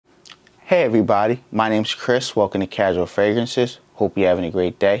Hey everybody, my name's Chris. Welcome to Casual Fragrances. Hope you're having a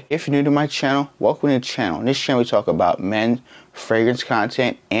great day. If you're new to my channel, welcome to the channel. In this channel we talk about men's fragrance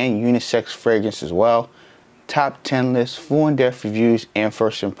content and unisex fragrance as well. Top 10 lists, full in-depth reviews and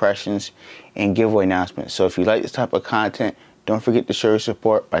first impressions and giveaway announcements. So if you like this type of content, don't forget to show your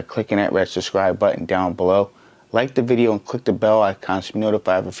support by clicking that red subscribe button down below. Like the video and click the bell icon to be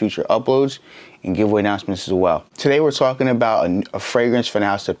notified for future uploads and giveaway announcements as well. Today we're talking about a fragrance from the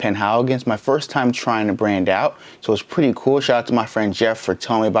house of Penhaligons. My first time trying the brand out, so it's pretty cool. Shout out to my friend Jeff for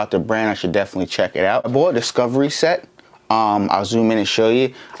telling me about the brand. I should definitely check it out. I bought a discovery set. I'll zoom in and show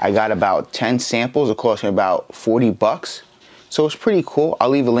you. I got about 10 samples. It cost me about 40 bucks. So it's pretty cool. I'll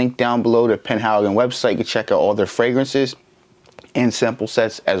leave a link down below to the Penhaligons website. You can check out all their fragrances and sample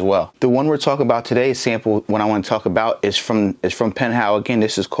sets as well. The one we're talking about today, sample one I want to talk about is from Penhaligons.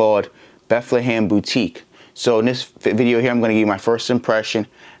 This is called Blenheim Bouquet. So in this video here, I'm going to give you my first impression,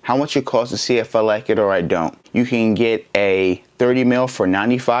 how much it costs to see if I like it or I don't. You can get a 30 ml for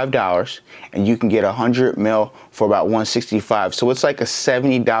 $95 and you can get 100 ml for about $165. So it's like a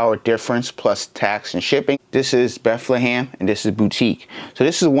 $70 difference plus tax and shipping. This is Blenheim and this is Bouquet. So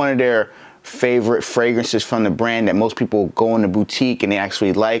this is one of their favorite fragrances from the brand that most people go in the boutique and they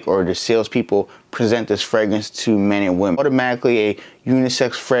actually like, or the salespeople present this fragrance to men and women. Automatically a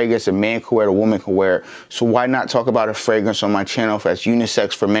unisex fragrance, a man can wear it, a woman can wear it. So why not talk about a fragrance on my channel that's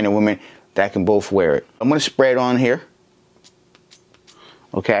unisex for men and women that can both wear it. I'm going to spray it on here.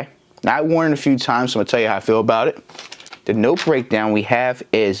 Okay. Now I worn it a few times, so I'm going to tell you how I feel about it. The note breakdown we have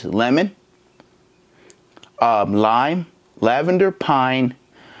is lemon, lime, lavender, pine,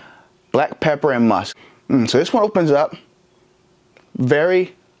 black pepper, and musk. So this one opens up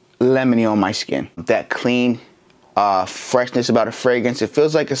very lemony on my skin. That clean freshness about a fragrance. It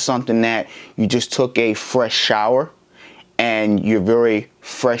feels like it's something that you just took a fresh shower and you're very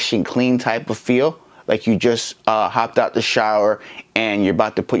fresh and clean type of feel. Like you just hopped out the shower and you're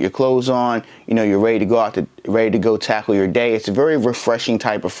about to put your clothes on. You know, you're ready to go out, ready to go tackle your day. It's a very refreshing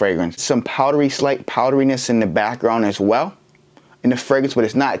type of fragrance. Some powdery, slight powderiness in the background as well in the fragrance, but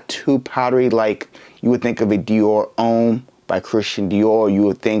it's not too powdery like you would think of a Dior Homme by Christian Dior. You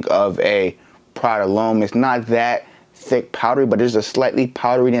would think of a Prada L'Homme. It's not that thick powdery, but there's a slightly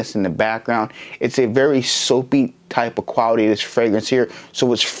powderiness in the background. It's a very soapy type of quality of this fragrance here.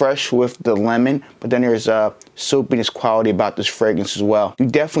 So it's fresh with the lemon, but then there's a soapiness quality about this fragrance as well. You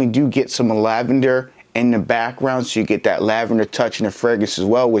definitely do get some lavender in the background, so you get that lavender touch in the fragrance as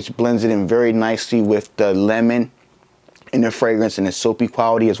well, which blends it in very nicely with the lemon in the fragrance and the soapy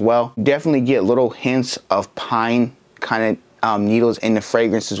quality as well. Definitely get little hints of pine kind of needles in the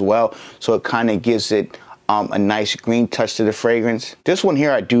fragrance as well, so it kind of gives it a nice green touch to the fragrance. This one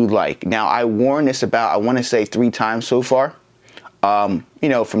here I do like. Now I worn this about, I want to say 3 times so far, you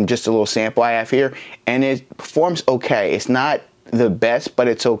know, from just a little sample I have here, and it performs okay. It's not the best, but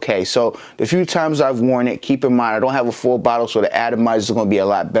it's okay. So the few times I've worn it, keep in mind I don't have a full bottle, so the atomizer is going to be a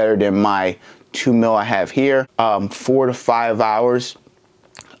lot better than my 2 ml I have here. 4 to 5 hours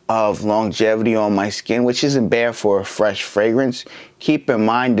of longevity on my skin, which isn't bad for a fresh fragrance. Keep in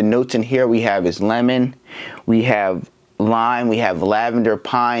mind the notes in here we have is lemon, we have lime, we have lavender,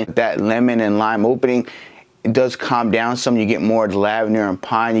 pine. That lemon and lime opening, it does calm down some. You get more of the lavender and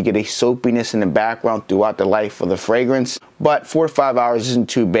pine. You get a soapiness in the background throughout the life of the fragrance. But 4 to 5 hours isn't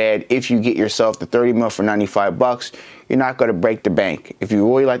too bad. If you get yourself the 30 ml for 95 bucks, you're not going to break the bank. If you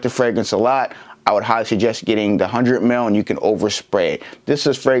really like the fragrance a lot, I would highly suggest getting the 100 ml and you can overspray it. This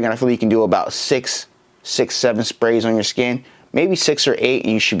is fragrance I feel you can do about 6, 7 sprays on your skin. Maybe 6 or 8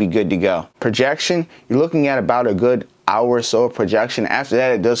 and you should be good to go. Projection, you're looking at about a good hour or so of projection. After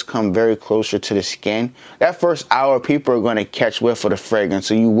that, it does come very closer to the skin. That first hour, people are going to catch whiff of the fragrance,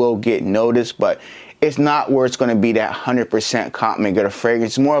 so you will get noticed, but it's not where it's going to be that 100% compliment of the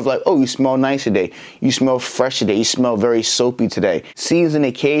fragrance. It's more of like, oh, you smell nice today. You smell fresh today. You smell very soapy today. Season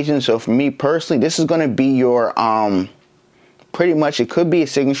occasion. So for me personally, this is going to be your, pretty much, it could be a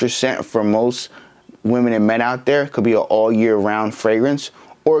signature scent for most women and men out there. It could be an all year round fragrance,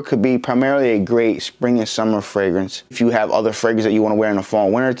 or it could be primarily a great spring and summer fragrance if you have other fragrances that you want to wear in the fall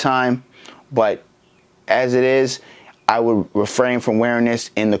and winter time. But as it is, I would refrain from wearing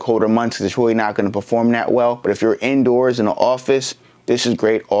this in the colder months because it's really not going to perform that well. But if you're indoors in the office, this is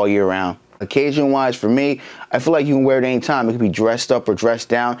great all year round. Occasion wise for me, I feel like you can wear it anytime. It could be dressed up or dressed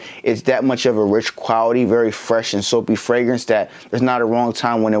down. It's that much of a rich quality, very fresh and soapy fragrance that there's not a wrong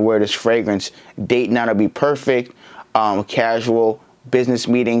time when to wear this fragrance. Date night will be perfect. Casual business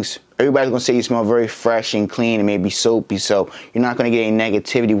meetings, everybody's gonna say you smell very fresh and clean and maybe soapy, so you're not gonna get any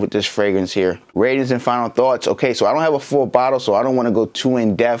negativity with this fragrance here. Ratings and final thoughts. Okay, so I don't have a full bottle, so I don't want to go too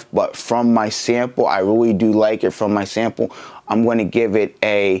in depth, but from my sample, I really do like it. From my sample, I'm going to give it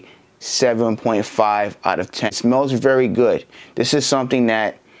a 7.5 out of 10. It smells very good. This is something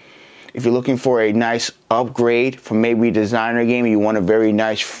that if you're looking for a nice upgrade from maybe a designer game, you want a very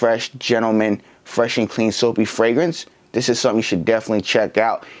nice, fresh, gentleman, fresh and clean, soapy fragrance, this is something you should definitely check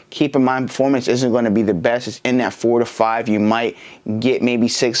out. Keep in mind, performance isn't going to be the best. It's in that 4 to 5. You might get maybe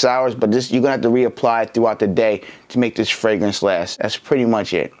 6 hours, but this, you're going to have to reapply it throughout the day to make this fragrance last. That's pretty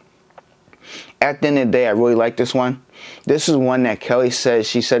much it. At the end of the day, I really like this one. This is one that Kelly says,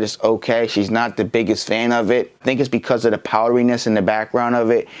 she said it's okay. She's not the biggest fan of it. I think it's because of the powderiness in the background of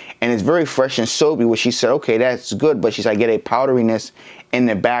it. And it's very fresh and soapy, which she said, okay, that's good. But she's like, I get a powderiness in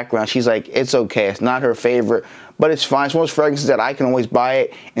the background. She's like, it's okay. It's not her favorite, but it's fine. It's one of those fragrances that I can always buy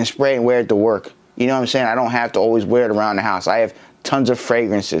it and spray and wear it to work. You know what I'm saying? I don't have to always wear it around the house. I have tons of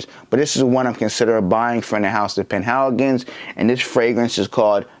fragrances, but this is one I'm considering buying for in the house, the Penhaligons. And this fragrance is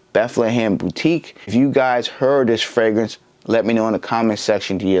called Bethlehem Boutique. If you guys heard this fragrance, let me know in the comment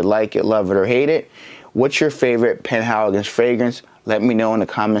section. Do you like it, love it, or hate it? What's your favorite Penhaligons fragrance? Let me know in the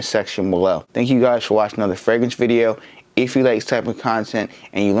comment section below. Thank you guys for watching another fragrance video. If you like this type of content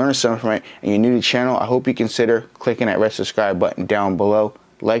and you learned something from it and you're new to the channel, I hope you consider clicking that red subscribe button down below,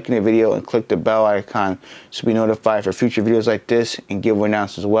 liking the video, and click the bell icon so be notified for future videos like this and giveaway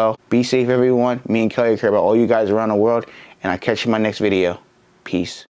announcements as well. Be safe, everyone. Me and Kelly care about all you guys around the world, and I'll catch you in my next video. Peace.